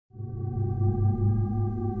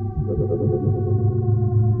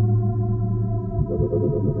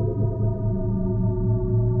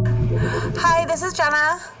this is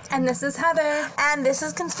Jenna. And this is Heather. And this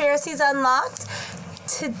is Conspiracies Unlocked.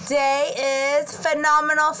 Today is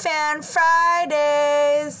Phenomenal Fan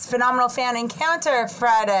Fridays. Phenomenal Fan Encounter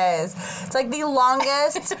Fridays. It's like the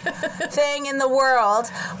longest thing in the world.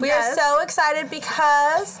 We are so excited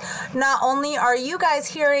because not only are you guys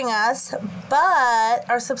hearing us, but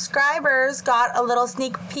our subscribers got a little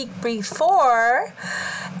sneak peek before,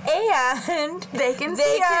 and they can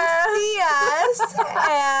see us.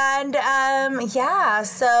 And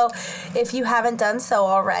so if you haven't done so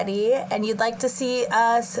already and you'd like to see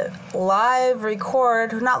us live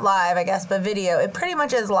record, not live I guess, but video, it pretty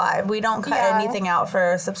much is live. We don't cut anything out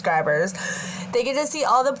for subscribers. They get to see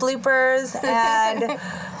all the bloopers and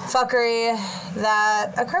fuckery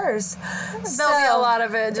that occurs. There'll be a lot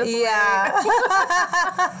of it. Just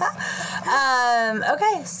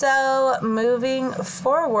okay, so moving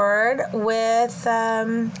forward with...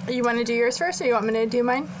 you want to do yours first, or you want me to do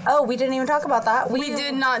mine? Oh, we didn't even talk about that. We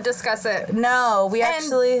did not discuss it. No,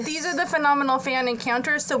 these are the Phenomenal Fan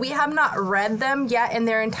Encounters, so we have not read them yet in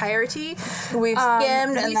their entirety. We've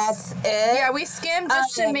skimmed, and that's it. Yeah, we skimmed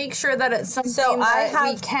just to make sure that it's something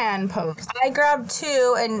we can post. I grabbed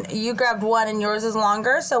two, and you grabbed one, and yours is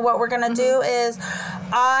longer. So what we're going to do is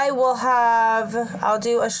I'll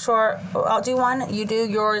do one, you do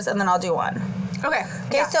yours, and then I'll do one. Okay,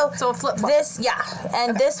 so flip. This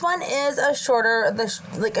one is a shorter,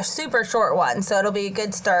 like a super short one, so it'll be a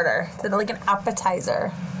good starter, like an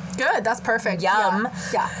appetizer. Good, that's perfect. Yum.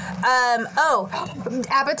 Yeah.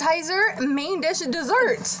 Appetizer, main dish,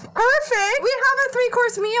 dessert. Perfect. We have a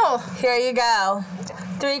 3-course meal. Here you go.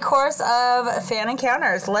 3-course of fan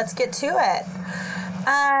encounters. Let's get to it.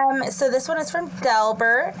 So this one is from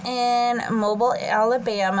Delbert in Mobile,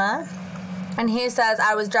 Alabama. And he says,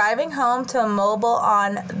 I was driving home to Mobile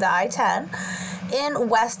on the I-10 in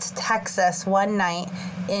West Texas one night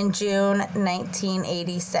in June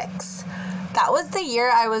 1986. That was the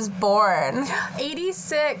year I was born.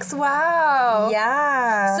 86, wow.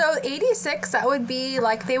 Yeah. So 86, that would be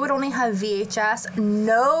like they would only have VHS,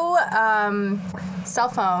 no cell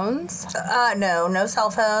phones. No cell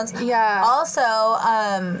phones. Yeah. Also,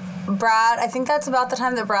 Brad, I think that's about the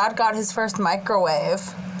time that Brad got his first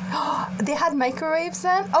microwave. They had microwaves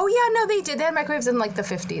then? Oh, yeah, no, they did. They had microwaves in like the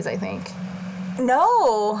 50s, I think.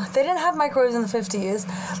 No, they didn't have microwaves in the 50s.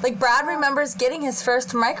 Like, Brad remembers getting his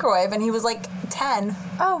first microwave, and he was, like, 10.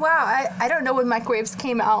 Oh, wow. I don't know when microwaves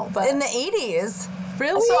came out, but... In the 80s.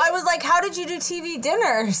 Really? So I was like, how did you do TV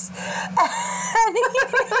dinners? And he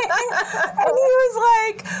was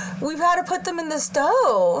like, we've had to put them in the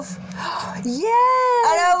stove. Yes.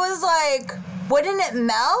 And I was like... Wouldn't it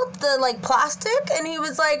melt, the, like, plastic? And he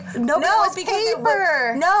was like, no, it was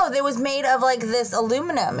paper. It was made of, like, this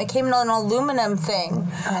aluminum. It came in an aluminum thing.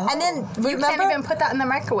 Oh. And then, remember? You can't even put that in the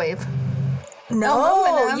microwave.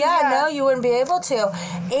 No, no, you wouldn't be able to.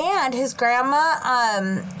 And his grandma,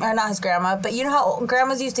 or not his grandma, but you know how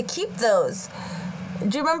grandmas used to keep those?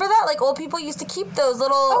 Do you remember that? Like, old people used to keep those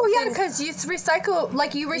little... Oh, yeah, because you recycle,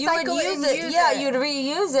 like, you use it. Yeah, you'd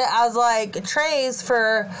reuse it as, like, trays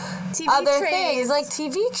for TV other trays. things. Like,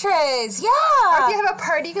 TV trays, yeah. Or if you have a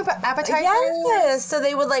party, you can put appetizers. Yes, so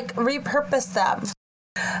they would, like, repurpose them.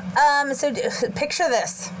 So picture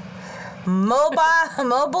this.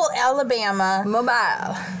 Mobile, Alabama.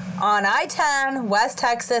 Mobile. On I-10, West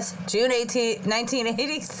Texas, June 18,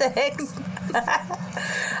 1986.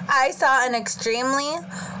 I saw an extremely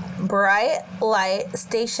bright light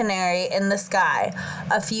stationary in the sky,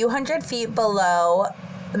 a few hundred feet below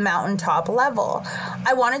mountaintop level.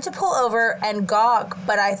 I wanted to pull over and gawk,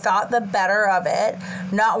 but I thought the better of it,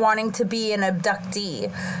 not wanting to be an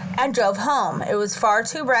abductee, and drove home. It was far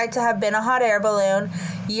too bright to have been a hot air balloon.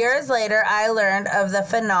 Years later, I learned of the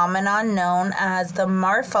phenomenon known as the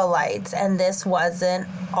Marfa lights, and this wasn't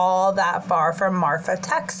all that far from Marfa,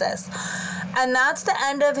 Texas. And that's the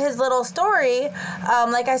end of his little story.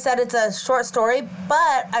 Like I said, it's a short story,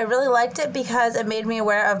 but I really liked it because it made me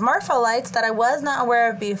aware of Marfa lights that I was not aware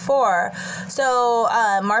of before. So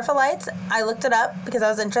Marfa lights, I looked it up because I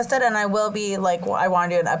was interested, and I will be like, I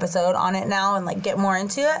want to do an episode on it now and like get more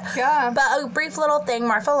into it. Yeah. But a brief little thing,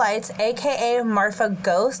 Marfa lights, aka Marfa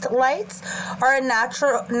ghost lights, are a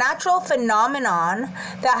natural phenomenon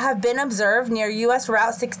that have been observed near U.S.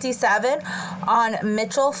 Route 67 on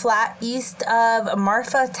Mitchell Flat east of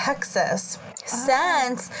Marfa, Texas.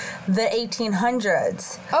 since the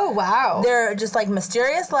 1800s. Oh, wow. They're just like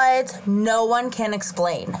mysterious lights no one can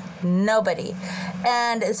explain. Nobody.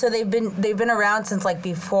 And so they've been around since like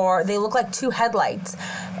before. They look like two headlights.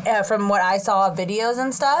 from what I saw of videos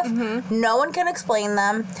and stuff. No one can explain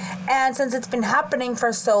them. And since it's been happening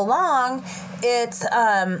for so long,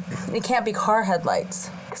 it can't be car headlights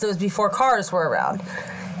because it was before cars were around.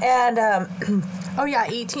 And Oh, yeah,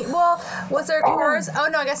 18. Well, was there cars? Oh,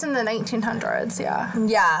 no, I guess in the 1900s, yeah.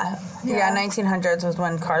 Yeah, 1900s was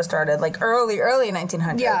when cars started, like early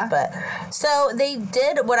 1900s. Yeah. But so they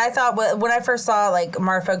did what I thought when I first saw like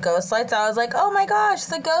Marfa ghost lights, I was like, oh my gosh,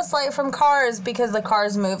 the ghost light from Cars, because the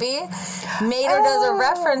Cars movie, Mater does a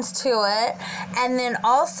reference to it, and then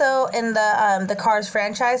also in the Cars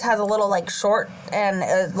franchise has a little like short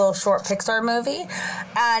Pixar movie,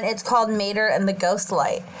 and it's called Mater and the Ghost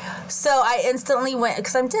Light. So I instantly went,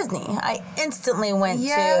 because I'm Disney, I instantly went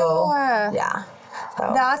to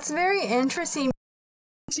So. That's very interesting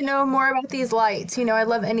to know more about these lights. You know, I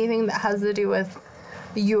love anything that has to do with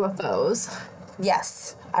UFOs.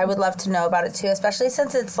 Yes, I would love to know about it too, especially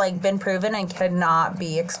since it's like been proven and cannot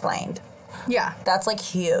be explained. Yeah. That's like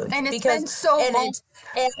huge. And it's been so long.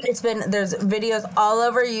 There's videos all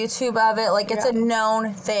over YouTube of it. Like, it's a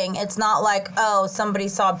known thing. It's not like, oh, somebody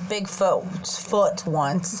saw Bigfoot's foot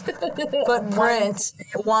once, footprint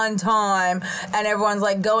one time, and everyone's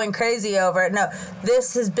like going crazy over it. No,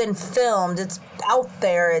 this has been filmed. It's out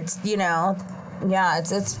there. It's,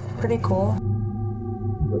 it's pretty cool.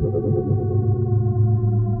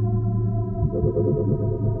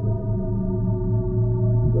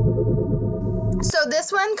 So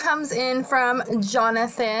this one comes in from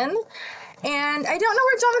Jonathan, and I don't know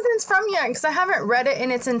where Jonathan's from yet because I haven't read it in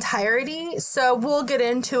its entirety, so we'll get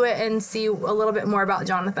into it and see a little bit more about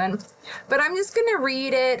Jonathan. But I'm just going to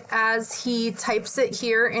read it as he types it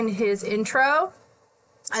here in his intro,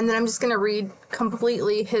 and then I'm just going to read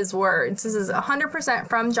completely his words. This is 100%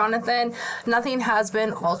 from Jonathan. Nothing has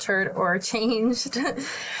been altered or changed.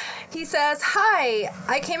 He says, "Hi,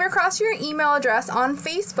 I came across your email address on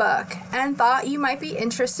Facebook and thought you might be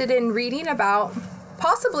interested in reading about,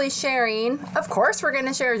 possibly sharing, of course we're going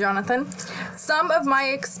to share, Jonathan, some of my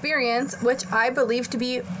experience, which I believe to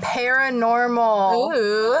be paranormal."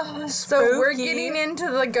 Ooh, so we're getting into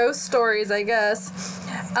the ghost stories, I guess.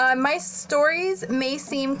 My stories may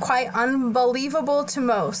seem quite unbelievable to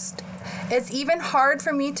most. It's even hard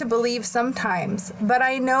for me to believe sometimes, but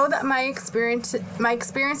I know that my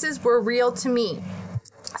experiences were real to me.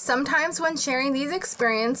 Sometimes when sharing these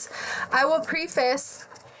experiences, I will preface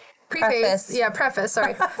by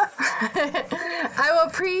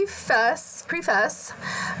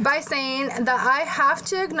saying that I have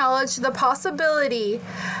to acknowledge the possibility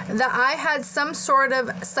that I had some sort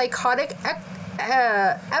of psychotic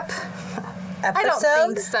I don't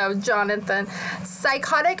think so, Jonathan.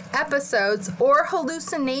 Psychotic episodes or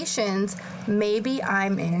hallucinations. Maybe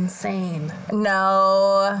I'm insane.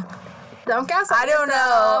 No. Don't gaslight yourself.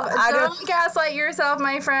 I don't know. Don't gaslight yourself,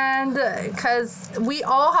 my friend, because we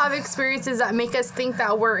all have experiences that make us think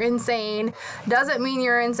that we're insane. Doesn't mean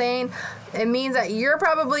you're insane. It means that you're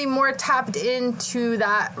probably more tapped into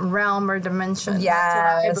that realm or dimension.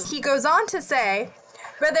 Yes. He goes on to say,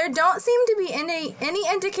 but there don't seem to be any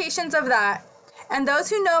indications of that. And those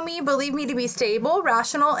who know me believe me to be stable,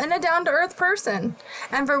 rational, and a down-to-earth person.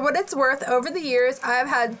 And for what it's worth, over the years, I've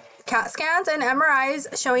had CAT scans and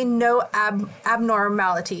MRIs showing no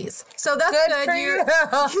abnormalities. So that's good. For you.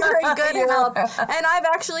 You're in good health. And I've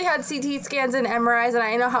actually had CT scans and MRIs, and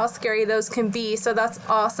I know how scary those can be. So that's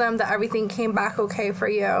awesome that everything came back okay for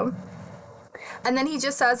you. And then he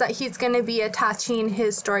just says that he's going to be attaching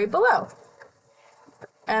his story below.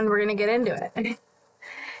 And we're going to get into it.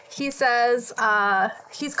 He says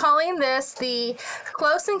he's calling this the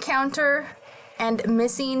Close Encounter and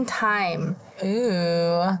Missing Time.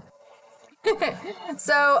 Ooh.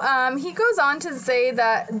 So he goes on to say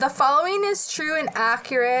that the following is true and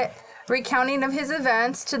accurate recounting of his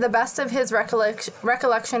events to the best of his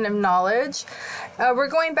recollection of knowledge. We're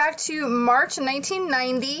going back to March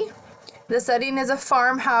 1990. The setting is a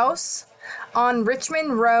farmhouse on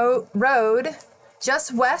Richmond Road,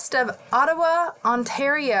 just west of Ottawa,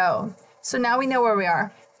 Ontario. So now we know where we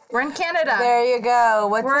are. We're in Canada. There you go.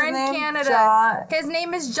 What's We're his name? in Canada. His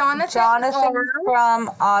name is Jonathan. Jonathan R.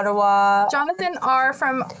 from Ottawa. Jonathan R.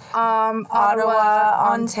 from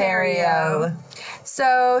Ottawa, Ontario.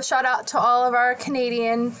 So shout out to all of our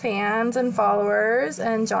Canadian fans and followers,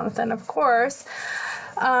 and Jonathan, of course.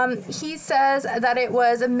 He says that it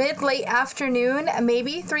was a mid-late afternoon,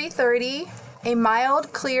 maybe 3:30, a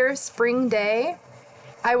mild, clear spring day.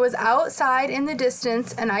 I was outside in the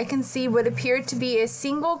distance, and I can see what appeared to be a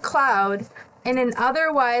single cloud in an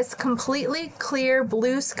otherwise completely clear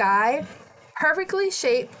blue sky, perfectly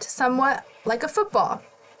shaped, somewhat like a football.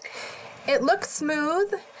 It looked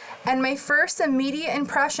smooth and my first immediate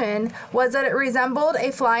impression was that it resembled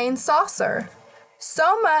a flying saucer.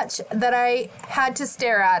 So much that I had to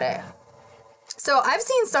stare at it. So I've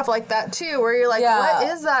seen stuff like that too, where you're like, what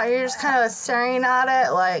is that? You're just kind of staring at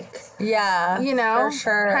it, like, you know, for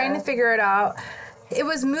sure. trying to figure it out. It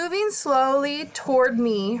was moving slowly toward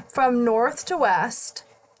me from north to west,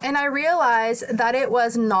 and I realized that it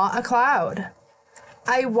was not a cloud.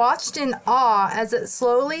 I watched in awe as it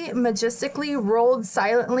slowly, majestically rolled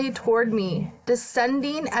silently toward me,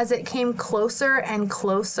 descending as it came closer and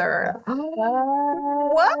closer.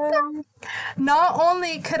 What the? Not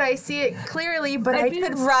only could I see it clearly, but I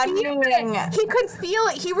could feel it. He could feel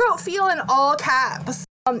it. He wrote "feel" in all caps.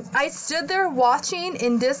 I stood there watching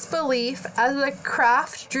in disbelief as the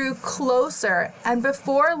craft drew closer, and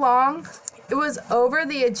before long, it was over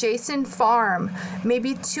the adjacent farm,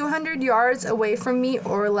 maybe 200 yards away from me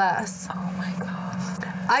or less. Oh my God.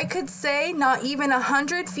 I could say not even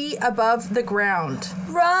 100 feet above the ground.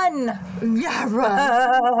 Run! Yeah,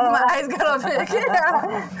 run. My eyes got up.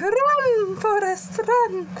 Yeah. Run, Forrest,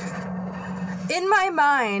 run. In my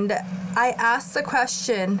mind, I asked the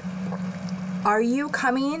question, are you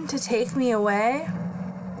coming to take me away?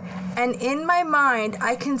 And in my mind,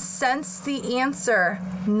 I can sense the answer,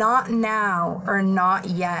 not now or not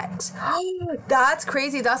yet. That's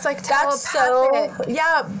crazy. That's like telepathic.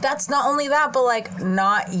 That's not only that, but like,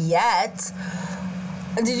 not yet.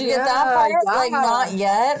 Did you get that part? Yeah. Like, not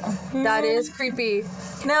yet? That is creepy.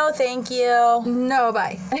 No, thank you. No,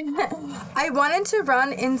 bye. I wanted to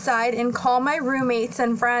run inside and call my roommates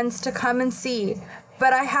and friends to come and see,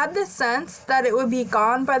 but I had the sense that it would be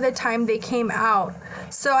gone by the time they came out,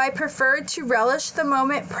 so I preferred to relish the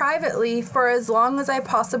moment privately for as long as I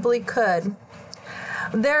possibly could.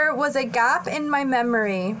 There was a gap in my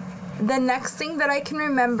memory. The next thing that I can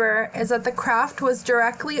remember is that the craft was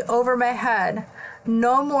directly over my head,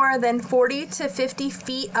 no more than 40 to 50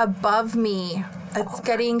 feet above me. It's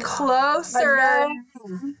getting closer. I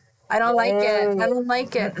don't like it. I don't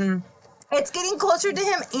like it. It's getting closer to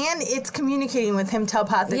him, and it's communicating with him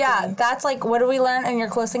telepathically. Yeah, that's like, what do we learn in your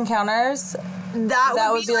Close Encounters?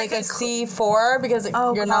 That would be like a C4 because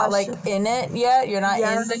you're not like in it yet. You're not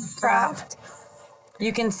in the craft.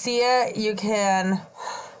 You can see it. You're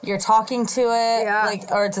talking to it. Yeah. Like,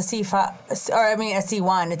 or it's a C5, or I mean a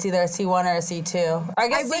C1. It's either a C1 or a C2. I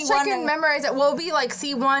guess I wish I could memorize it. Well, it'll be like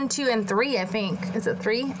C1, 2, and 3, I think. Is it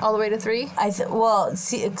 3? All the way to 3?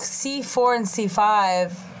 C4 and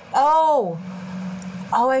C5. Oh,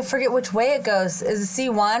 I forget which way it goes. Is it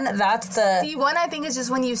C1? That's the... C1, I think, is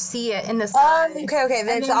just when you see it in the sky. Okay.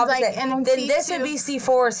 Then it's the opposite. Like, then this would be C4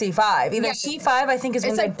 or C5. Either C5, I think, is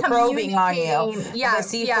when they're probing on you. Yeah, the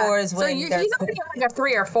C4 is when so he's already like a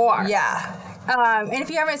 3 or 4. Yeah. And if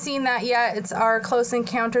you haven't seen that yet, it's our Close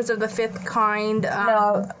Encounters of the Fifth Kind.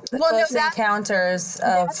 Close Encounters.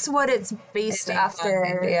 That's what it's based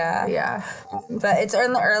after. Yeah. But it's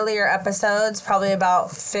in the earlier episodes, probably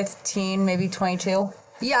about 15, maybe 22.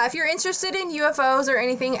 Yeah, if you're interested in UFOs or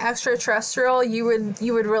anything extraterrestrial, you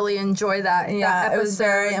would really enjoy that. It was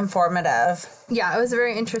very informative. Yeah, it was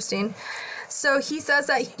very interesting. So he says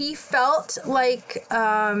that he felt like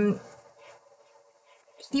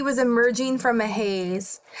he was emerging from a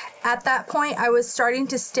haze. At that point, I was starting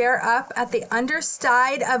to stare up at the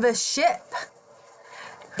underside of a ship.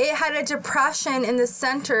 It had a depression in the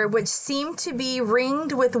center which seemed to be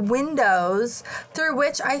ringed with windows through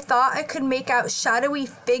which I thought I could make out shadowy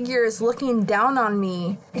figures looking down on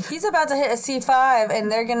me. He's about to hit a C5 and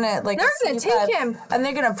they're going to take him. And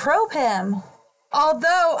they're going to probe him.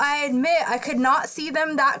 Although I admit I could not see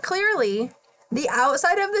them that clearly, the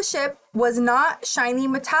outside of the ship was not shiny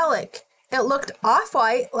metallic. It looked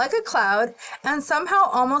off-white like a cloud and somehow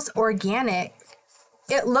almost organic.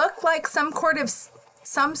 It looked like some sort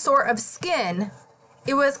of skin.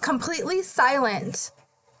 It was completely silent.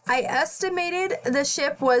 I estimated the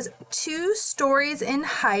ship was 2 stories in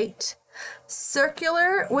height,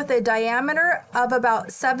 circular with a diameter of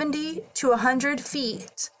about 70 to 100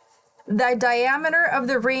 feet. The diameter of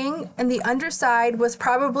the ring and the underside was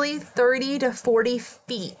probably 30 to 40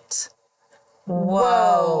 feet.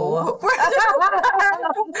 Whoa.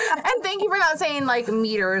 And thank you for not saying like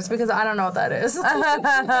meters, because I don't know what that is.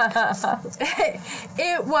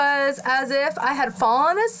 It was as if I had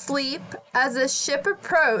fallen asleep as the ship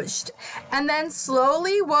approached and then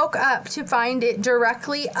slowly woke up to find it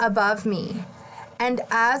directly above me. And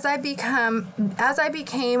as I became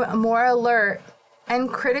more alert and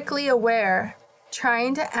critically aware,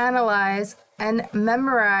 trying to analyze and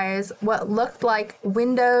memorize what looked like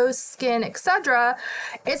windows, skin, etc.,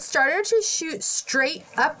 it started to shoot straight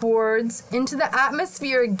upwards into the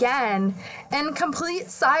atmosphere again in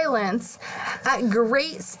complete silence at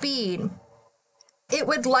great speed. It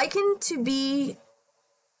would liken to be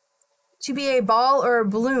a ball or a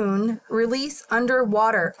balloon released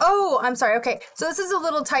underwater. Oh, I'm sorry. Okay. So this is a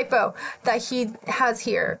little typo that he has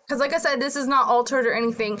here. Because like I said, this is not altered or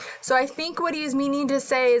anything. So I think what he's meaning to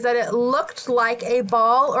say is that it looked like a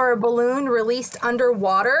ball or a balloon released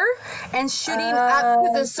underwater and shooting up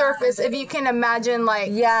to the surface. If you can imagine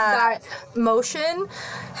that motion.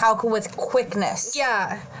 How with quickness.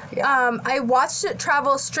 Yeah. I watched it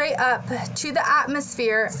travel straight up to the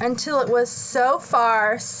atmosphere until it was so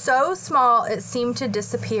far, so small, it seemed to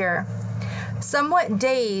disappear. Somewhat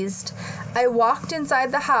dazed, I walked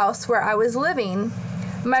inside the house where I was living.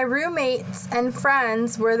 My roommates and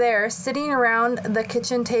friends were there sitting around the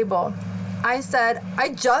kitchen table. I said, "I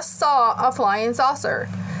just saw a flying saucer,"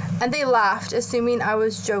 and they laughed, assuming I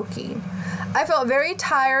was joking. I felt very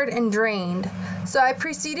tired and drained, so I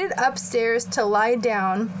proceeded upstairs to lie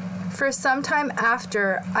down. For some time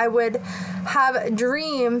after, I would have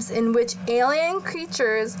dreams in which alien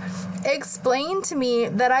creatures explained to me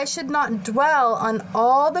that I should not dwell on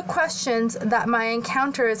all the questions that my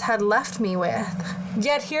encounters had left me with.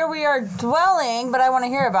 Yet here we are dwelling, but I want to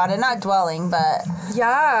hear about it. Not dwelling, but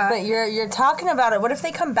yeah. But you're talking about it. What if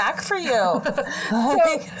they come back for you?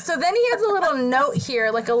 So then he has a little note here,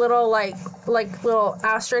 like a little like little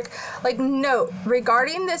asterisk, like note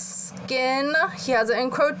regarding this skin. He has it in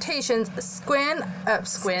quotations. Skin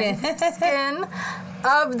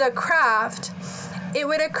of the craft. It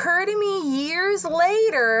would occur to me years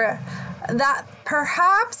later that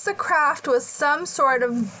perhaps the craft was some sort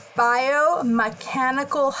of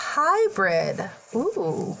biomechanical hybrid.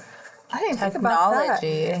 Ooh, I didn't think about that.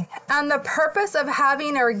 And the purpose of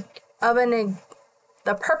having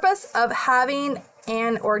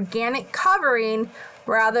an organic covering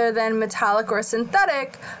rather than metallic or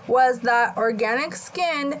synthetic was that organic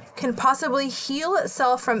skin can possibly heal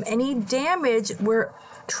itself from any damage where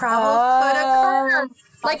travel could occur.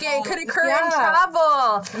 Like it could occur in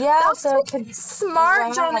travel. Yeah, that's so it could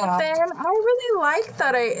smart, Jonathan. I really like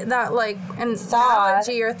that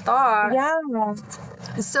analogy or thought. Yeah.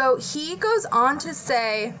 So he goes on to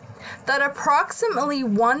say that approximately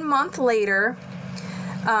 1 month later,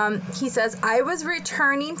 he says, I was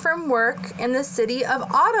returning from work in the city of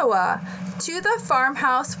Ottawa to the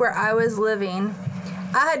farmhouse where I was living.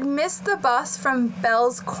 I had missed the bus from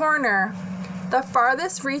Bell's Corner, the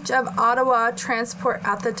farthest reach of Ottawa transport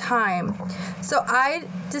at the time. So I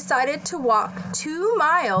decided to walk 2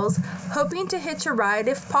 miles, hoping to hitch a ride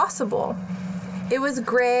if possible. It was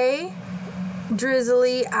gray,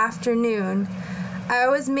 drizzly afternoon. I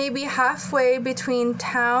was maybe halfway between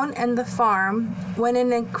town and the farm when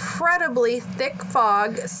an incredibly thick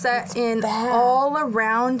fog set in all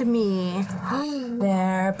around me.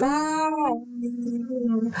 They're back.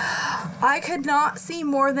 I could not see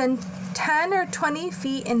more than 10 or 20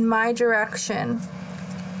 feet in my direction.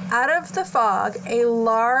 Out of the fog, a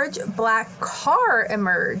large black car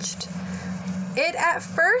emerged. It at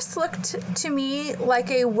first looked to me like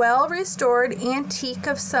a well-restored antique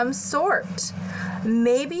of some sort,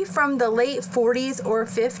 maybe from the late 40s or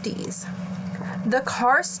 50s. The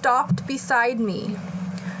car stopped beside me.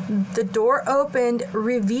 The door opened,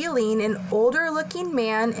 revealing an older-looking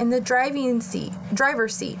man in the driver's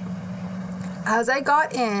seat. As I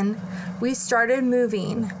got in, we started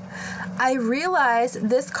moving. I realized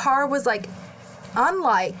this car was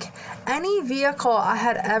unlike any vehicle I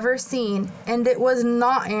had ever seen, and it was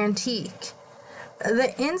not antique.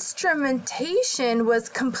 The instrumentation was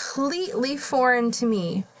completely foreign to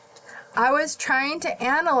me. I was trying to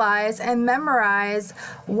analyze and memorize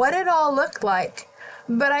what it all looked like,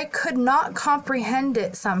 but I could not comprehend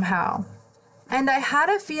it somehow. And I had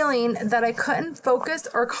a feeling that I couldn't focus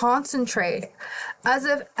or concentrate, as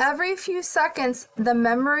if every few seconds the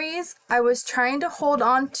memories I was trying to hold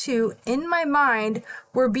on to in my mind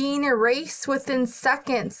were being erased within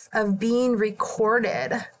seconds of being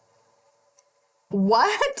recorded.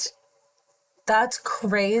 What? That's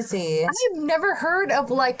crazy. I've never heard of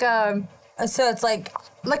So it's like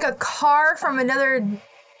a car from another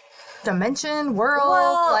dimension,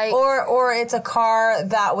 world, or it's a car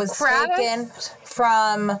that was taken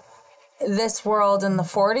from this world in the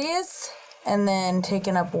 40s and then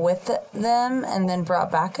taken up with them and then brought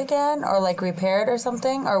back again, or repaired or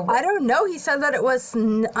something, or I don't know. He said that it was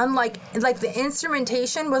unlike the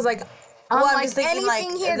instrumentation was unlike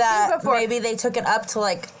anything he had seen before. Maybe they took it up to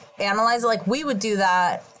analyze it. Like, we would do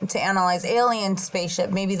that to analyze Alien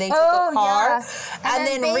Spaceship. Maybe they took Oh, a car yeah. and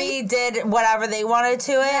then redid whatever they wanted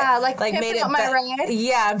to it. Yeah, like made it my ride.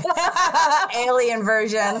 Yeah. Alien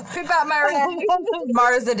version. Pimp out my ride.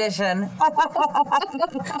 Mars edition.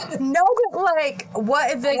 No, but like,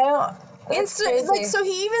 what if they... Crazy. Like, so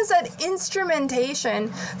he even said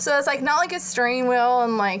instrumentation. So it's like not like a steering wheel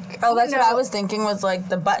and like... Oh, that's what I was thinking, was like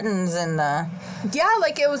the buttons and the... Yeah,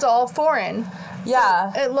 like it was all foreign.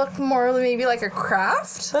 Yeah. So it looked more maybe like a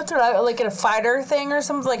craft. That's what like a fighter thing or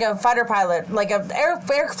something, like a fighter pilot, like a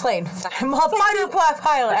airplane. I'm a fighter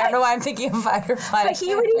pilot. I don't know why I'm thinking of fighter pilot. But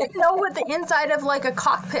he would even know what the inside of like a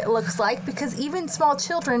cockpit looks like, because even small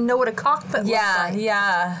children know what a cockpit looks like.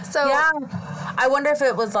 Yeah. So yeah. I wonder if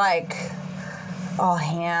it was like all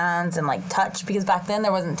hands and like touch, because back then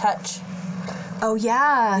there wasn't touch. Oh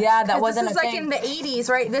yeah. Yeah, that wasn't this is a like thing. in the 80s,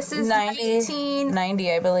 right? This is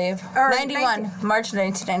 90, I believe. Or 91. March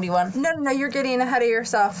 1991. No, you're getting ahead of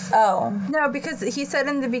yourself. Oh. No, because he said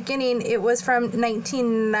in the beginning it was from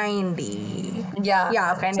 1990. Yeah.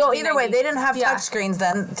 Yeah, okay. So either way, they didn't have Yeah. touch screens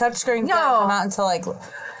then. Touch screens No. didn't come out until like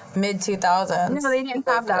mid 2000s. No, they didn't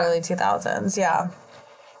have that. Early 2000s, yeah.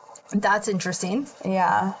 That's interesting.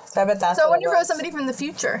 Yeah. I bet that's So I what wonder if it was was. somebody from the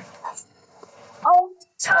future. Oh,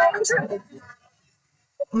 time travel.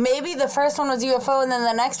 Maybe the first one was UFO, and then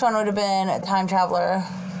the next one would have been a time traveler.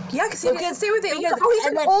 Yeah, because he didn't say what they looked because- like. Oh, he's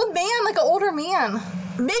and an then- old man, like an older man.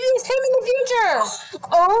 Maybe it's him in the future.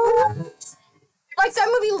 Oh. Like that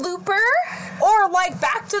movie Looper? Or like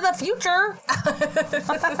Back to the Future.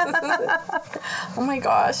 Oh my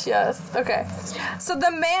gosh, yes. Okay. So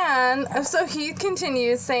the man, so he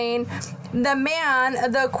continues saying, the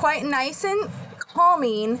man, though quite nice and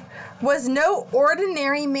calming, was no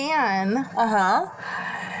ordinary man. Uh-huh.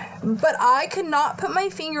 But I could not put my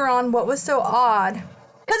finger on what was so odd.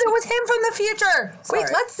 Because it was him from the future. Wait,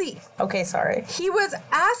 Sorry. let's see. Okay, sorry. He was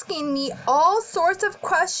asking me all sorts of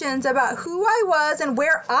questions about who I was and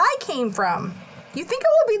where I came from. You think it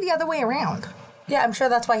will be the other way around? Yeah, I'm sure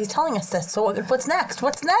that's why he's telling us this. So what's next?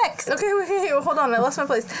 What's next? Okay, hold on. I lost my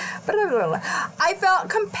place. I felt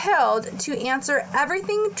compelled to answer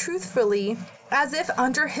everything truthfully, as if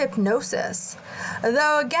under hypnosis.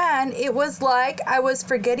 Though again, it was like I was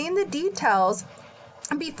forgetting the details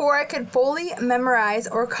before I could fully memorize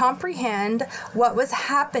or comprehend what was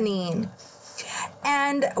happening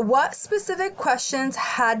and what specific questions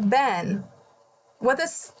had been. What the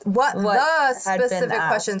specific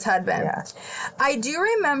questions had been. Yeah. I do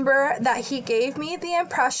remember that he gave me the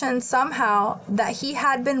impression somehow that he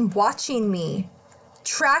had been watching me,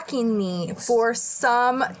 tracking me for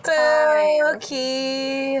some time.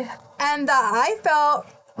 Okay. And that I felt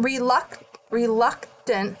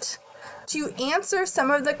reluctant to answer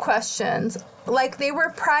some of the questions like they were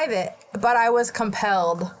private, but I was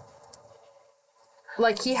compelled.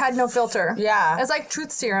 Like he had no filter. Yeah. It's like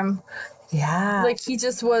truth serum. Yeah. Like he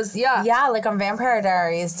just was, yeah. Yeah, like on Vampire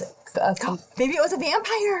Diaries. Maybe it was a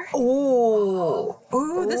vampire. Ooh.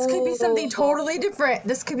 Ooh, this could be something totally different.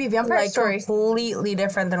 This could be a vampire Like story. completely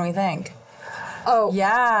different than we think. Oh.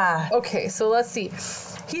 Yeah. Okay, so let's see.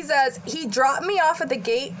 He says, he dropped me off at the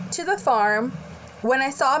gate to the farm. When I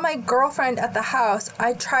saw my girlfriend at the house,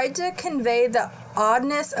 I tried to convey the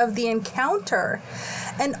oddness of the encounter.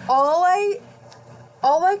 And all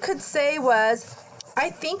I could say was, I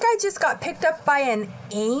think I just got picked up by an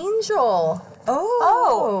angel.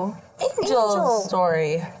 Oh. Angel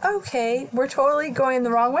story. Okay, we're totally going the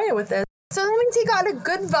wrong way with this. So that means he got a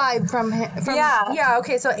good vibe from him. Yeah,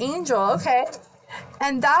 okay, so angel, okay.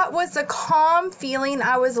 And that was the calm feeling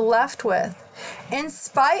I was left with. In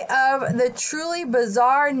spite of the truly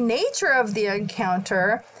bizarre nature of the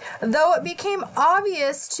encounter, though it became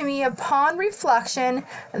obvious to me upon reflection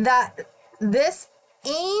that this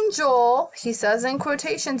angel, he says in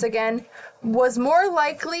quotations again, was more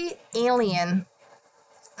likely alien.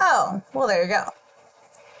 Oh, well, there you go.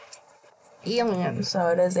 Alien. So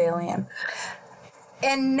it is alien.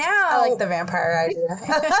 And now, I like the vampire idea.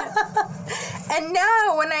 and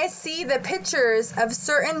now when I see the pictures of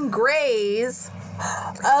certain grays,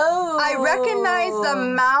 Oh. I recognize the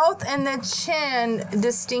mouth and the chin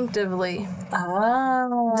distinctively.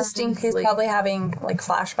 Oh. Distinctly. He's probably having like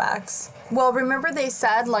flashbacks. Well, remember they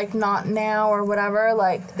said like not now or whatever.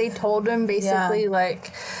 Like they told him basically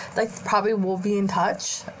like probably we'll be in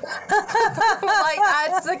touch. Like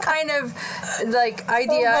that's the kind of like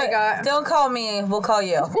idea I got. Don't call me. We'll call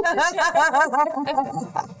you.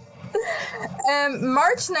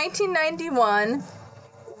 March 1991.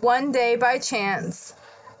 One day, by chance,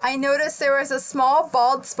 I noticed there was a small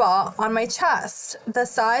bald spot on my chest, the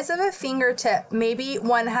size of a fingertip, maybe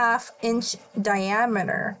 1/2 inch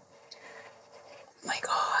diameter. Oh my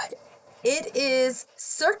God. It is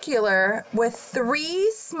circular with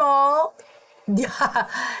three small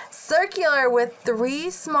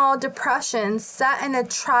depressions set in a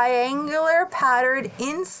triangular pattern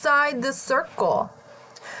inside the circle.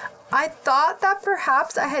 I thought that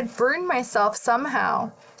perhaps I had burned myself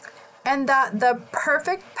somehow, and that the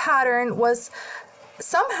perfect pattern was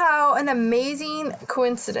somehow an amazing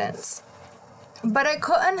coincidence. But I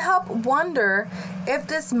couldn't help wonder if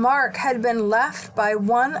this mark had been left by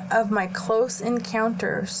one of my close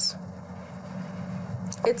encounters.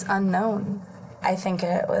 It's unknown. I think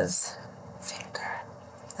it was finger.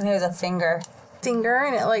 I think it was a finger. Finger,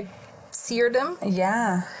 and it like seared him.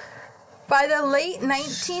 Yeah. By the late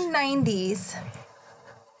 1990s,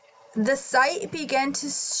 the site began to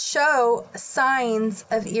show signs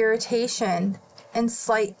of irritation and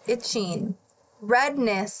slight itching,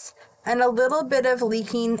 redness, and a little bit of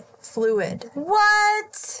leaking fluid.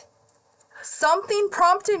 What? Something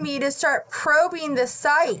prompted me to start probing the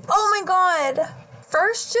site. Oh my God.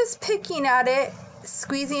 First, just picking at it,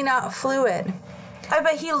 squeezing out fluid. I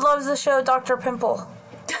bet he loves the show Dr. Pimple.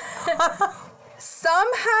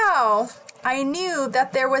 Somehow, I knew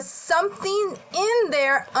that there was something in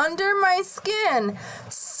there under my skin.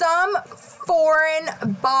 Some foreign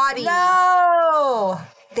body. No.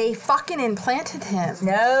 They fucking implanted him.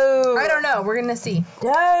 No. I don't know. We're going to see.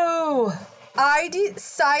 No. I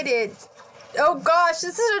decided... Oh gosh,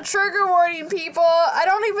 this is a trigger warning, people. I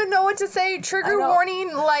don't even know what to say. Trigger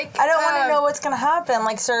warning, like... I don't want to know what's going to happen.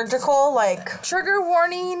 Like surgical, like... Trigger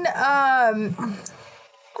warning,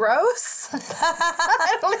 gross?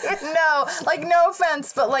 I don't even know. Like, no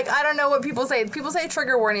offense, but like, I don't know what people say. People say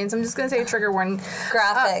trigger warnings. I'm just going to say trigger warning.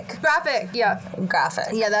 Graphic. Graphic, yeah.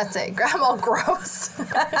 Graphic. Yeah, that's it. I'm all gross.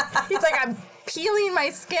 He's like, I'm peeling my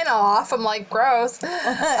skin off. I'm like, gross.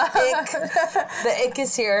 Ick. The ick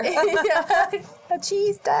is here. Yeah. A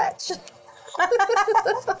cheese touch.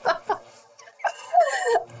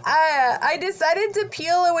 I decided to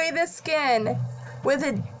peel away the skin with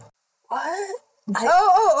a... What?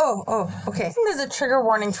 Okay. I think there's a trigger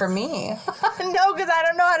warning for me. No, because I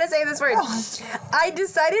don't know how to say this word. I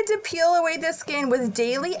decided to peel away the skin with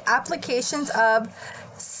daily applications of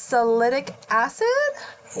salicylic acid?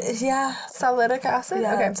 Yeah. Salicylic acid?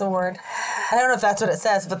 Yeah, okay. that's a word. I don't know if that's what it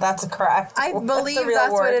says, but that's correct. I believe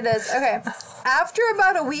that's what it is. Okay. After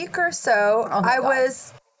about a week or so, I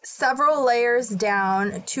was several layers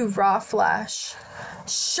down to raw flesh.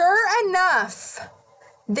 Sure enough,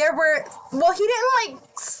 there were... Well, he didn't, like,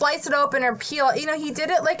 slice it open or peel. You know, he did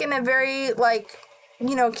it, like, in a very, like,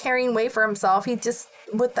 you know, caring way for himself. He just...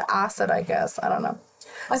 With the acid, I guess. I don't know.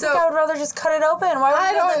 I think I would rather just cut it open. Why would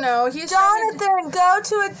I don't know. Jonathan, go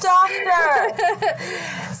to a doctor.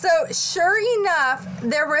 So, sure enough,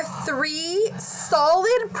 there were 3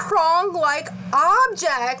 solid prong-like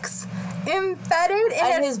objects embedded in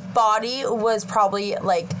and his body was probably,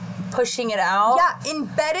 like, pushing it out. Yeah,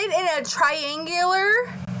 embedded in a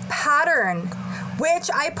triangular pattern, which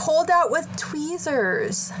I pulled out with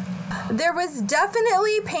tweezers. There was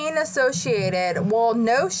definitely pain associated. Well,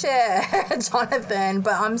 no shit, Jonathan,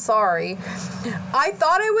 but I'm sorry. I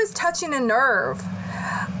thought I was touching a nerve.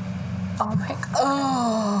 Oh my God.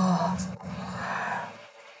 Oh.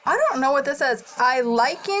 I don't know what this says. I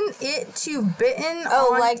liken it to bitten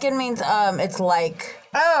on... Liken means, it's like...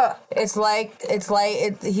 Oh. It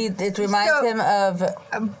reminds him of...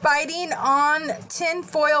 Biting on tin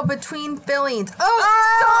foil between fillings.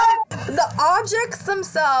 Oh, stop! The objects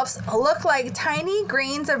themselves look like tiny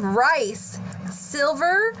grains of rice,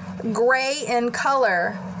 silver, gray in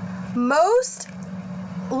color. Most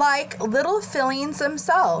like little fillings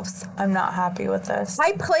themselves. I'm not happy with this.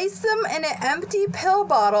 I placed them in an empty pill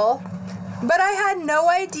bottle, but I had no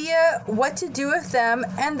idea what to do with them,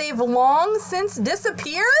 and they've long since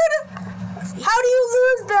disappeared? How do you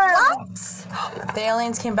lose them? What? The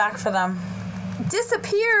aliens came back for them.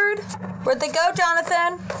 Disappeared? Where'd they go,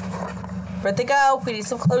 Jonathan? Where'd they go? We need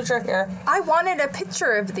some closure here. I wanted a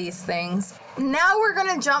picture of these things. Now we're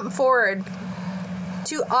going to jump forward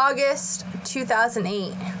to August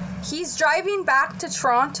 2008. He's driving back to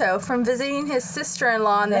Toronto from visiting his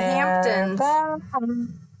sister-in-law in the Hamptons.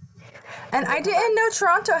 And I didn't know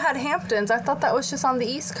Toronto had Hamptons. I thought that was just on the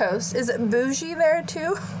East Coast. Is it bougie there,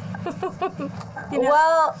 too?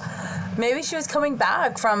 Well, maybe she was coming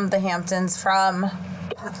back from the Hamptons from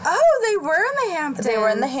Oh, they were in the Hamptons. They were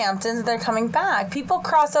in the Hamptons. They're coming back. People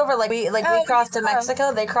cross over. We crossed to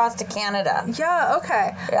Mexico. They crossed to Canada. Yeah,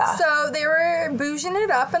 okay. Yeah. So they were bouging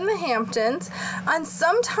it up in the Hamptons. And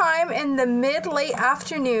sometime in the mid-late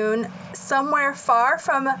afternoon, somewhere far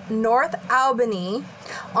from North Albany,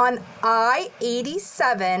 on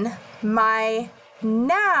I-87, my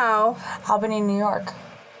now... Albany, New York.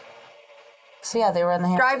 So yeah, they were in the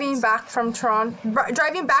Hamptons.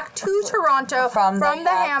 Driving back to Toronto from the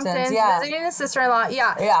Hamptons, visiting his sister-in-law.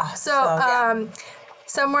 Yeah. Yeah. So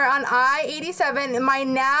somewhere on I-87, my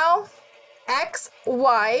now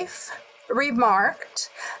ex-wife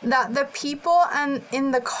remarked that the people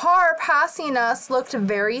in the car passing us looked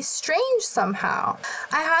very strange somehow.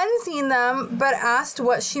 I hadn't seen them, but asked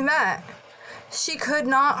what she meant. She could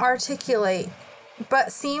not articulate,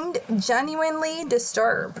 but seemed genuinely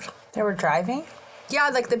disturbed. They were driving? Yeah,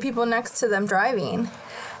 like the people next to them driving.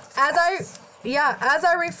 As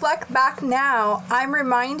I reflect back now, I'm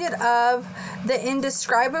reminded of the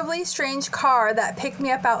indescribably strange car that picked me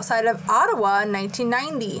up outside of Ottawa in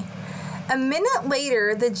 1990. A minute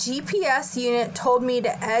later, the GPS unit told me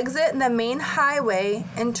to exit the main highway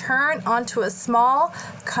and turn onto a small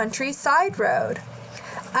countryside road.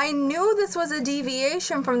 I knew this was a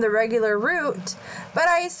deviation from the regular route, but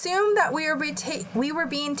I assumed that we were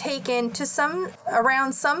being taken to some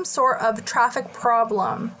sort of traffic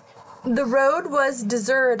problem. The road was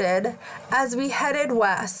deserted as we headed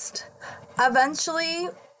west. Eventually,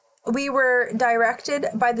 we were directed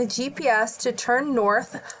by the GPS to turn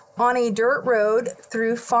north on a dirt road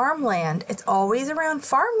through farmland. It's always around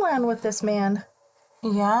farmland with this man.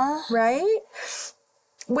 Yeah. Right?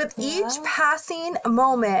 With each passing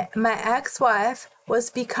moment, my ex-wife was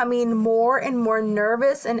becoming more and more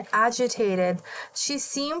nervous and agitated. She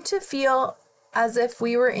seemed to feel as if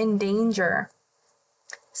we were in danger.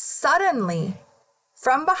 Suddenly,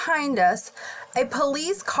 from behind us, a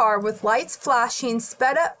police car with lights flashing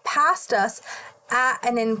sped up past us at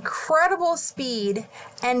an incredible speed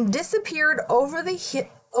and disappeared over the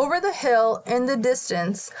hill in the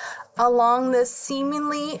distance along this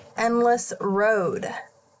seemingly endless road.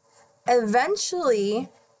 Eventually,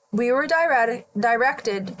 we were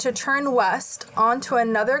directed to turn west onto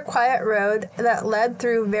another quiet road that led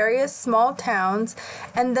through various small towns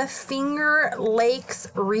and the Finger Lakes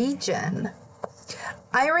region.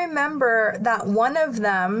 I remember that one of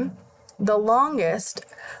them, the longest,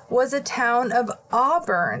 was a town of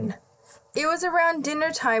Auburn. It was around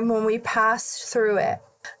dinner time when we passed through it.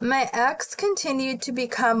 My ex continued to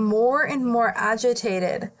become more and more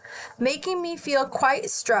agitated, making me feel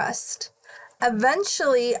quite stressed.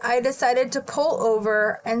 Eventually, I decided to pull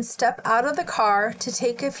over and step out of the car to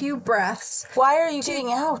take a few breaths. Why are you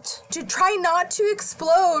getting out? To try not to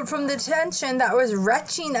explode from the tension that was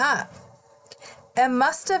retching up. It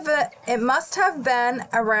must have been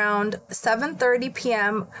around 7:30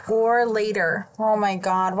 p.m. or later. Oh my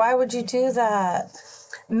God, why would you do that?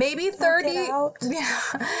 Maybe 30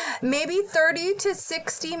 to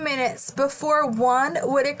 60 minutes before one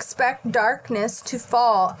would expect darkness to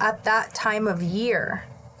fall at that time of year.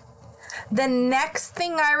 The next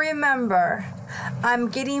thing I remember, I'm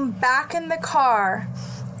getting back in the car,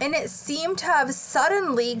 and it seemed to have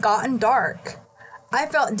suddenly gotten dark. I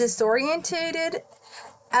felt disorientated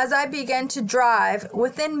as I began to drive.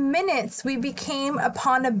 Within minutes, we came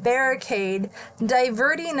upon a barricade,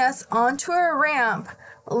 diverting us onto a ramp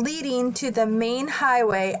leading to the main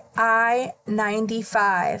highway,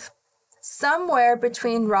 I-95, somewhere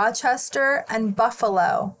between Rochester and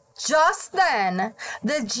Buffalo. Just then,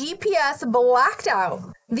 the GPS blacked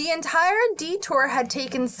out. The entire detour had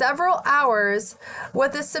taken several hours,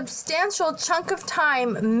 with a substantial chunk of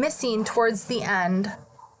time missing towards the end.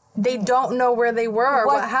 They don't know where they were or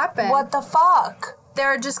what happened. What the fuck?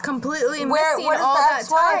 They're just completely missing all that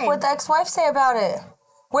time. What did the ex-wife say about it?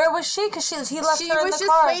 Where was she? Because he left her in the car. She was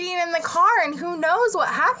just waiting in the car, and who knows what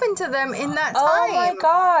happened to them in that time. Oh my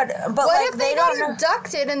God. But what if they got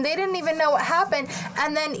abducted and they didn't even know what happened?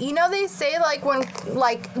 And then, they say, when,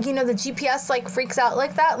 the GPS, freaks out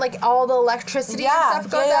like that, all the electricity and stuff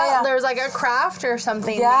goes out. Yeah. There's, a craft or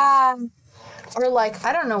something. Yeah. Or,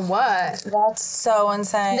 I don't know what. That's so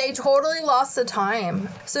insane. They totally lost the time.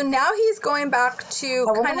 So now he's going back to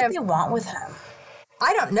what do they want with him?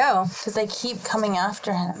 I don't know. Because they keep coming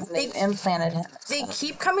after him. They've implanted him. They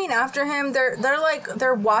keep coming after him.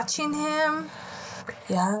 They're watching him.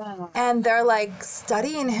 Yeah. And they're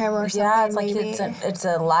studying him or something. Yeah, it's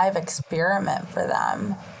a live experiment for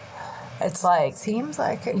them. It's seems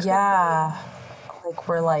like it. Yeah.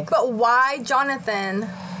 But why Jonathan?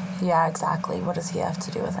 Yeah, exactly. What does he have to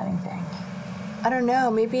do with anything? I don't know.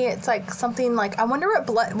 Maybe it's like something like, I wonder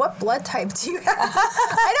what blood type do you have?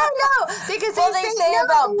 I don't know. Because they say no,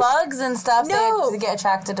 about bugs and stuff, No. they get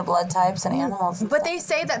attracted to blood types and animals. But they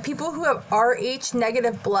say that people who have Rh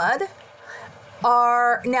negative blood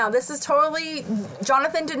are, now this is totally,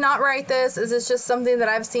 Jonathan did not write this. This is just something that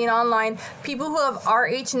I've seen online. People who have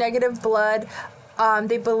Rh negative blood,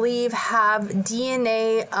 they believe have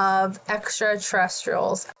DNA of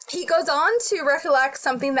extraterrestrials. He goes on to recollect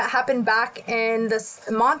something that happened back in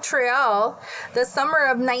Montreal, the summer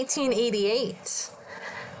of 1988.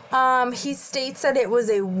 He states that it was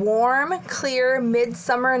a warm, clear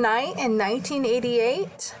midsummer night in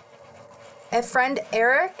 1988. A friend,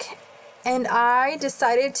 Eric, and I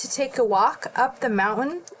decided to take a walk up the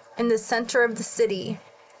mountain in the center of the city.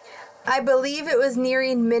 I believe it was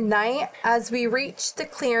nearing midnight as we reached the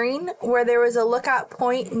clearing where there was a lookout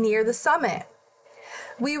point near the summit.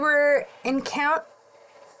 We were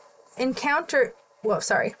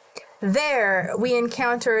There, we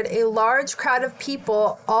encountered a large crowd of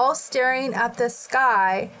people all staring at the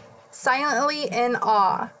sky, silently in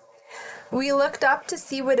awe. We looked up to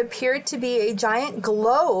see what appeared to be a giant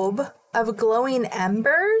globe of glowing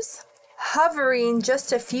embers hovering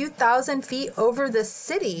just a few thousand feet over the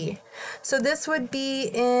city. So this would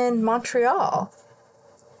be in Montreal.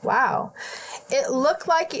 Wow. It looked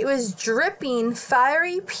like it was dripping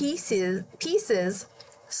fiery pieces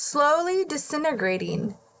slowly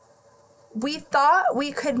disintegrating. We thought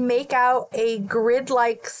we could make out a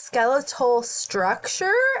grid-like skeletal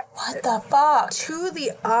structure. What the fuck? To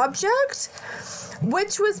the object,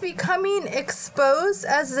 which was becoming exposed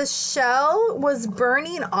as the shell was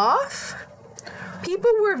burning off.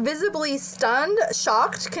 People were visibly stunned,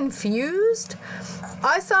 shocked, confused.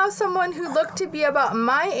 I saw someone who looked to be about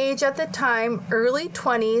my age at the time, early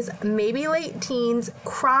 20s, maybe late teens,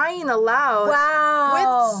 crying aloud.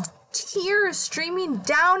 Wow. With tears streaming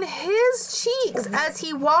down his cheeks as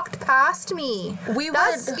he walked past me.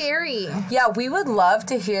 That's scary. Yeah, we would love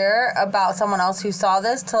to hear about someone else who saw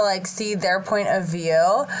this to like see their point of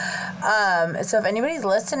view. So if anybody's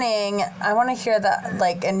listening, I want to hear that,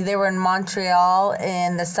 like, and they were in Montreal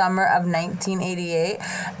in the summer of 1988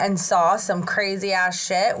 and saw some crazy ass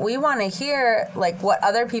shit. We want to hear like what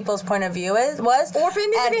other people's point of view was. Or if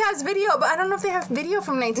anybody has video, but I don't know if they have video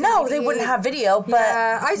from 1988. No, they wouldn't have video, but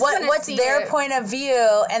yeah, what's their point of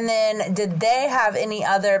view, and then did they have any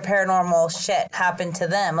other paranormal shit happen to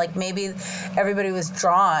them? Like maybe everybody was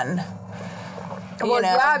drawn. Well,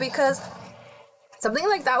 yeah, because something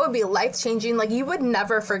like that would be life-changing. Like, you would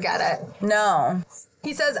never forget it. No.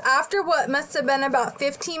 He says, after what must have been about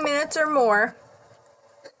 15 minutes or more,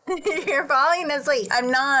 you're falling asleep.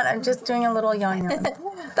 I'm not. I'm just doing a little yawn.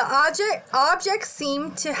 The object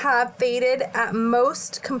seemed to have faded at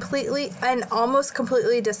most completely and almost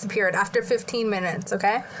completely disappeared after 15 minutes,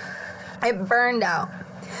 okay? It burned out.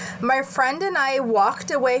 My friend and I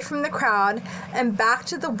walked away from the crowd and back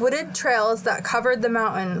to the wooded trails that covered the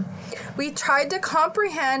mountain. We tried to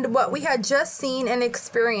comprehend what we had just seen and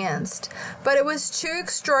experienced, but it was too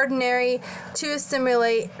extraordinary to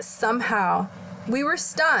assimilate somehow. We were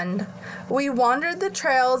stunned. We wandered the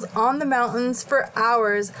trails on the mountains for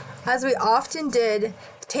hours, as we often did,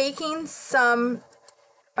 taking some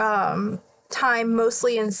time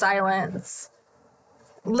mostly in silence.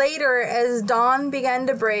 Later, as dawn began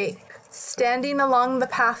to break, standing along the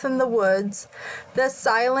path in the woods, the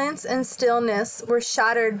silence and stillness were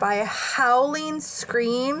shattered by howling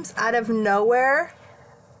screams out of nowhere.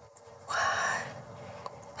 What?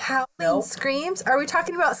 Howling screams? Are we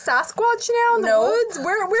talking about Sasquatch now in the woods?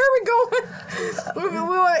 Where are we going? We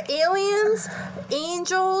want aliens,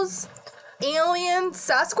 angels, aliens,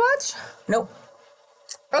 Sasquatch? Nope.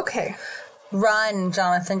 Okay. Run,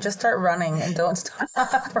 Jonathan. Just start running and don't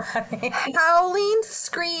stop running. Howling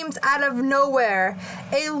screams out of nowhere.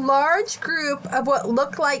 A large group of what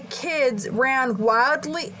looked like kids ran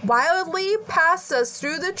wildly past us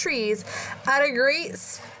through the trees at a great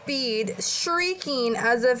speed, shrieking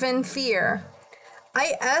as if in fear.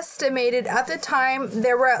 I estimated at the time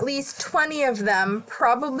there were at least 20 of them,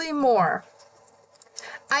 probably more.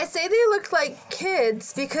 I say they looked like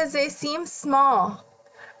kids because they seemed small.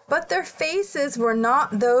 But their faces were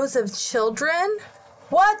not those of children.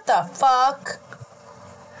 What the fuck?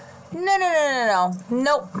 No.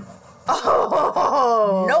 Nope.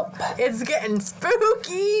 Oh. Nope. It's getting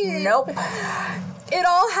spooky. Nope. It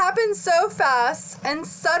all happened so fast and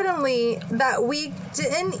suddenly that we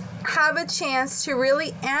didn't have a chance to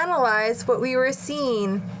really analyze what we were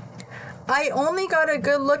seeing. I only got a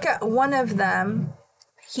good look at one of them.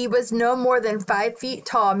 He was no more than 5 feet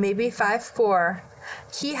tall, maybe 5'4".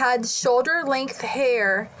 He had shoulder-length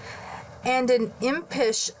hair and an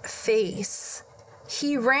impish face.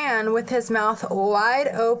 He ran with his mouth wide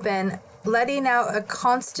open, letting out a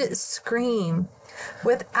constant scream,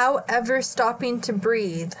 without ever stopping to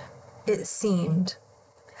breathe, it seemed.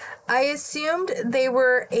 I assumed they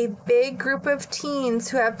were a big group of teens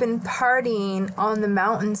who have been partying on the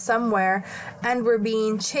mountain somewhere and were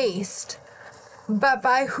being chased. But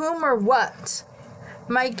by whom or what?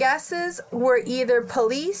 My guesses were either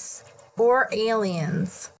police or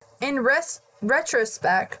aliens. In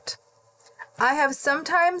retrospect, I have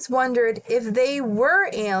sometimes wondered if they were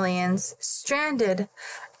aliens stranded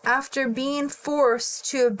after being forced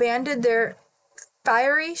to abandon their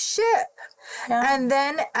fiery ship. Yeah. And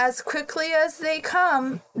then as quickly as they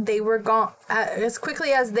were gone. As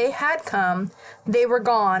quickly as they had come, they were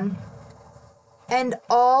gone. And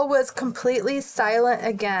all was completely silent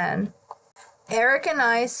again. Eric and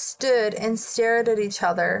I stood and stared at each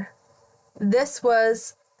other. This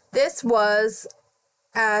was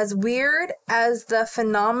as weird as the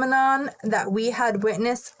phenomenon that we had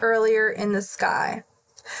witnessed earlier in the sky.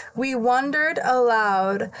 We wondered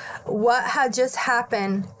aloud what had just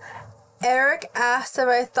happened. Eric asked if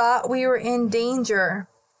I thought we were in danger.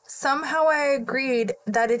 Somehow I agreed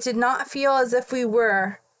that it did not feel as if we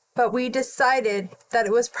were, but we decided that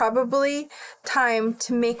it was probably time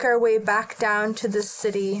to make our way back down to the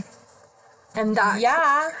city. And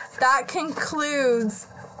that concludes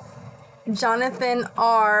Jonathan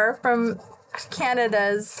R. from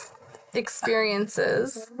Canada's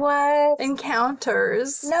experiences. What?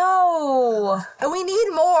 Encounters. No. We need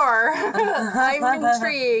more. I'm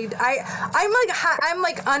intrigued. I'm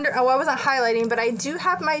under. Oh, I wasn't highlighting, but I do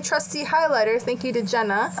have my trusty highlighter. Thank you to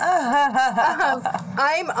Jenna.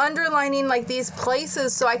 I'm underlining like these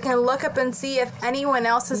places so I can look up and see if anyone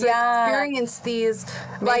else has experienced these.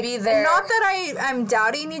 Maybe they're not that I'm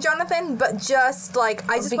doubting you, Jonathan, but just like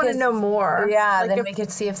I just want to know more. Yeah, like then we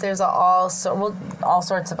could see if there's all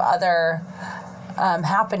sorts of other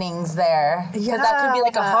happenings there, because that could be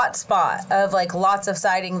like a hot spot of like lots of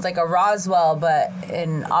sightings, like a Roswell, but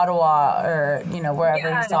in Ottawa or wherever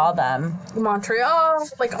you saw them. Montreal,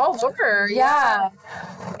 like all over.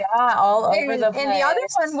 All over the place. And the other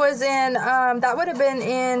one was in that would have been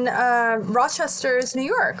in Rochester's, New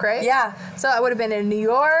York, right? Yeah. So that would have been in New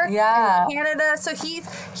York. Yeah. And Canada. So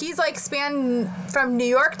he's like spanned from New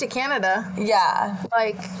York to Canada. Yeah.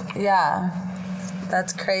 Yeah.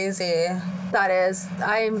 That's crazy. That is.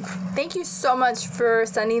 Thank you so much for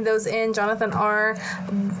sending those in, Jonathan R.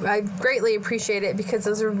 I greatly appreciate it because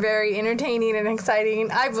those are very entertaining and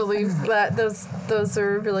exciting. I believe that those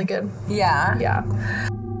are really good. Yeah. Yeah.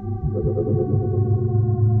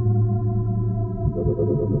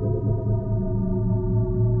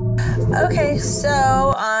 Okay, so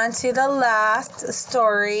on to the last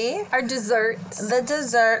story. Our dessert. The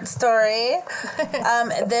dessert story.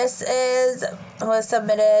 This was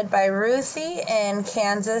submitted by Ruthie in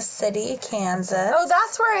Kansas City, Kansas. Oh,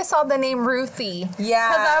 that's where I saw the name Ruthie. Yeah.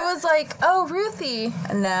 Because I was like, oh, Ruthie.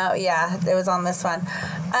 No, yeah, it was on this one.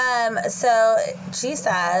 So she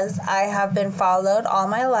says, I have been followed all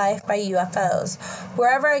my life by UFOs.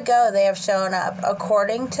 Wherever I go, they have shown up.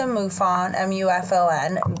 According to MUFON,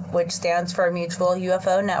 MUFON, which stands for Mutual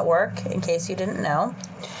UFO Network, in case you didn't know.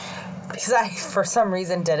 Because I, for some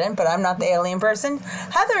reason, didn't, but I'm not the alien person.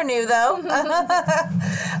 Heather knew, though.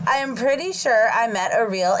 I am pretty sure I met a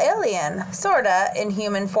real alien, sorta, in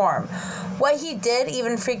human form. What he did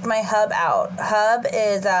even freaked my hub out. Hub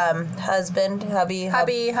is husband, hubby,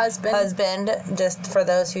 husband. Husband, just for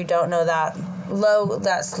those who don't know that.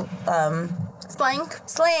 That's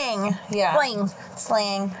Slang. Yeah.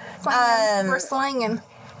 Slang. We're slanging.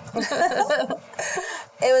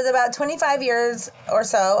 It was about 25 years or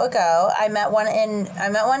so ago. I met one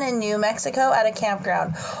in New Mexico at a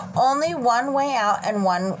campground. Only one way out and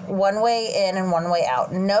one way in and one way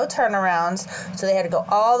out. No turnarounds, so they had to go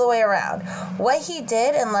all the way around. What he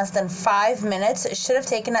did in less than 5 minutes should have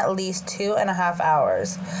taken at least 2.5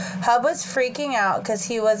 hours. Hub was freaking out because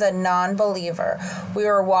he was a non-believer. We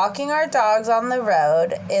were walking our dogs on the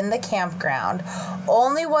road in the campground.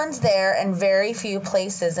 Only ones there and very few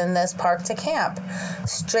places in this park to camp.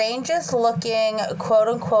 Strangest looking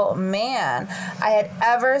quote-unquote man I had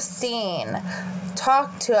ever seen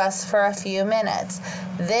talked to us for a few minutes,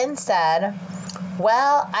 then said,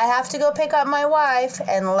 well, I have to go pick up my wife,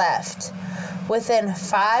 and left. Within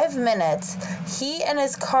 5 minutes, he and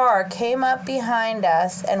his car came up behind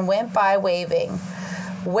us and went by waving,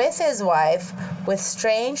 with his wife, with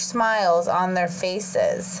strange smiles on their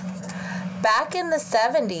faces. Back in the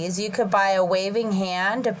 70s, you could buy a waving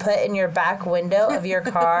hand to put in your back window of your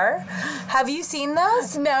car. Have you seen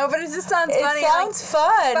those? No, but it just sounds funny. It sounds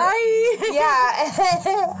fun. Bye. Yeah.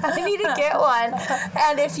 I need to get one.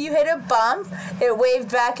 And if you hit a bump, it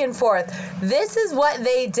waved back and forth. This is what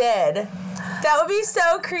they did. That would be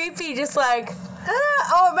so creepy, just like...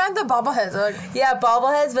 Oh, I meant the bobbleheads. Yeah,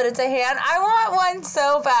 bobbleheads, but it's a hand. I want one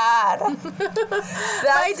so bad.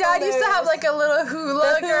 My dad used to have like a little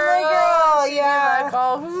hula girl. Yeah. Like,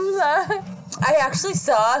 oh, hula. I actually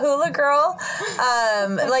saw a hula girl,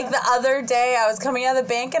 like the other day. I was coming out of the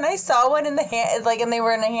bank and I saw one in the and they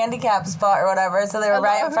were in a handicap spot or whatever, so they were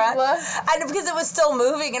right in front. And because it was still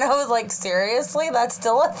moving, and I was like, seriously, that's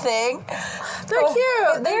still a thing. They're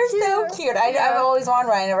cute. They're so cute. I've always wanted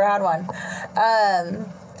one. I never had one.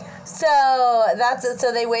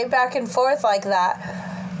 So they wave back and forth like that.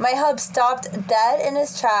 My hub stopped dead in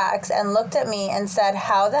his tracks and looked at me and said,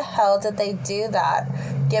 "How the hell did they do that?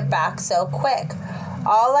 Get back so quick?"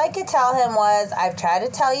 All I could tell him was, "I've tried to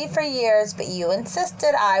tell you for years, but you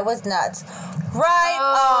insisted I was nuts." Right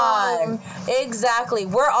on. Exactly.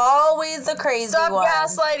 We're always the crazy Stop ones.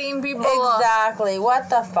 gaslighting people. Exactly. What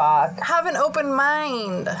the fuck? Have an open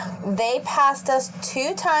mind. They passed us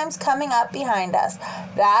 2 times coming up behind us.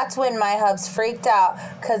 That's when my hubs freaked out,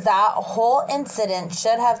 because that whole incident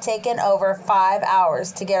should have taken over 5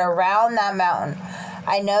 hours to get around that mountain.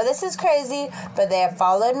 I know this is crazy, but they have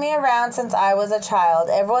followed me around since I was a child.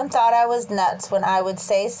 Everyone thought I was nuts when I would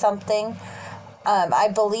say something. I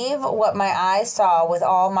believe what my eyes saw with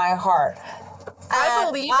all my heart. I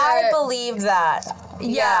believe that.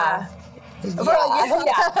 Yeah.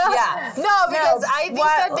 Yeah. No, because I think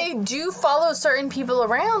that they do follow certain people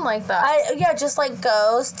around like that. Just like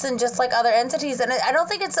ghosts and just like other entities. And I don't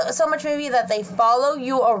think it's so much maybe that they follow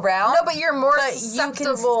you around. No, but you're more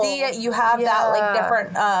susceptible. susceptible. You can see it. You have that like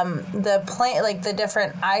different the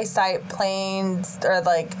different eyesight planes, or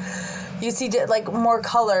like you see like more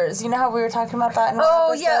colors. You know how we were talking about that in the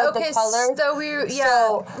episode, okay. the colors?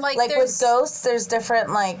 So like with ghosts, there's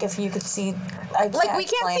different, like if you could see. We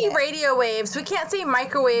can't see radio waves. We can't see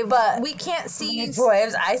microwave. But we can't see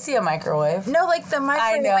microwaves. I see a microwave. No, like the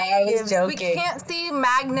microwave. I know. I was joking. We can't see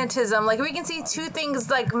magnetism. Like we can see 2 things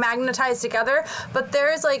like magnetized together, but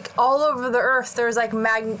there's like all over the earth. There's like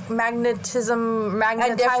magnetism,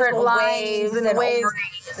 magnetized and different lines and waves.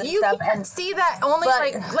 And you stuff. can't see that. Only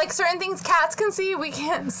like certain things cats can see. We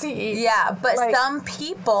can't see. Yeah, but some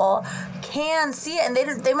people can see it,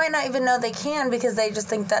 and they might not even know they can, because they just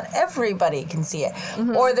think that everybody can see it,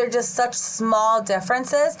 or they're just such small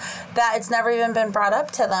differences that it's never even been brought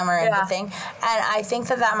up to them or anything. And I think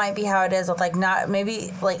that might be how it is with like not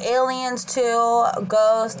maybe like aliens too,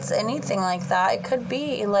 ghosts, anything like that. It could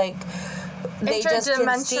be like they just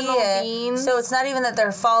can see it. Beings. So it's not even that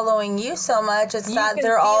they're following you so much, it's that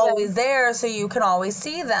they're always there, so you can always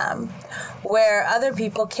see them, where other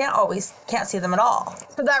people can't see them at all.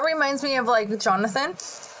 So that reminds me of like Jonathan,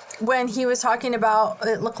 when he was talking about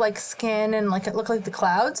it looked like skin and like it looked like the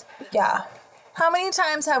clouds. Yeah. How many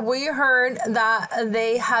times have we heard that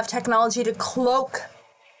they have technology to cloak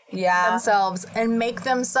themselves and make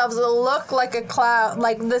themselves look like a cloud,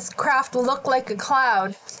 like this craft look like a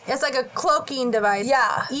cloud? It's like a cloaking device.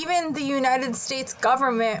 Yeah. Even the United States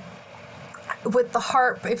government with the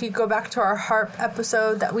HARP, if you go back to our HARP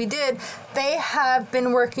episode that we did, they have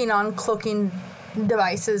been working on cloaking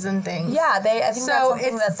devices and things. Yeah, I think that's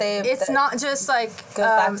something that they... It's not just like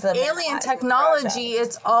alien technology, project.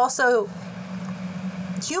 It's also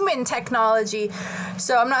human technology.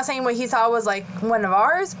 So I'm not saying what he saw was like one of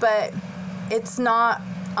ours, but it's not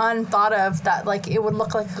unthought of that like it would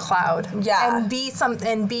look like a cloud. Yeah. And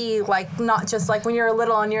be like not just like when you're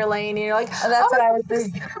little and you're laying and you're like, that's what I was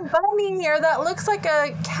thinking. Bunny here that looks like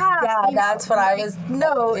a cat. Yeah, that's what I was...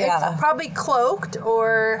 No, it's probably cloaked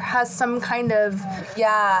or has some kind of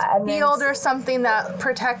field or something that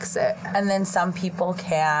protects it. And then some people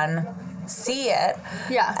can see it.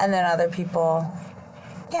 Yeah. And then other people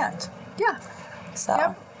can't. Yeah. So...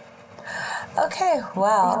 Yep. Okay,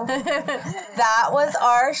 well, that was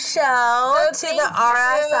our show to the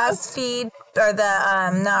RSS feed, or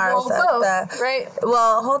the, not RSS, right?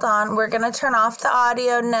 Well, hold on, we're going to turn off the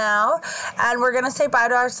audio now, and we're going to say bye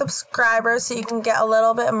to our subscribers so you can get a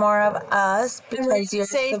little bit more of us, because you're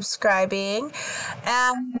subscribing,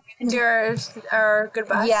 and... do our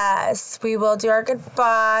goodbye. Yes, we will do our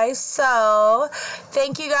goodbye. So,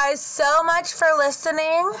 thank you guys so much for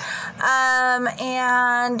listening.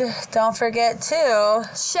 And don't forget to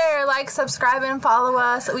share, like, subscribe, and follow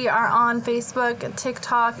us. We are on Facebook,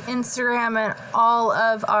 TikTok, Instagram, comment. All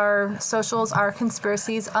of our socials are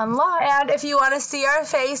Conspiracies Unlocked. And if you want to see our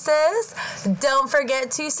faces, don't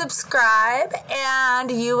forget to subscribe,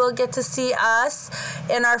 and you will get to see us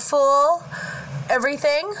in our full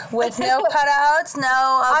everything with no cutouts,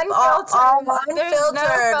 no Unfiltered. unfiltered, There's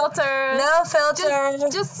no filters. no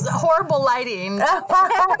filters, Just horrible lighting.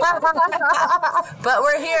 but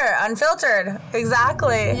we're here, unfiltered.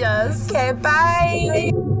 Exactly. Yes. Okay,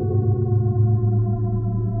 bye.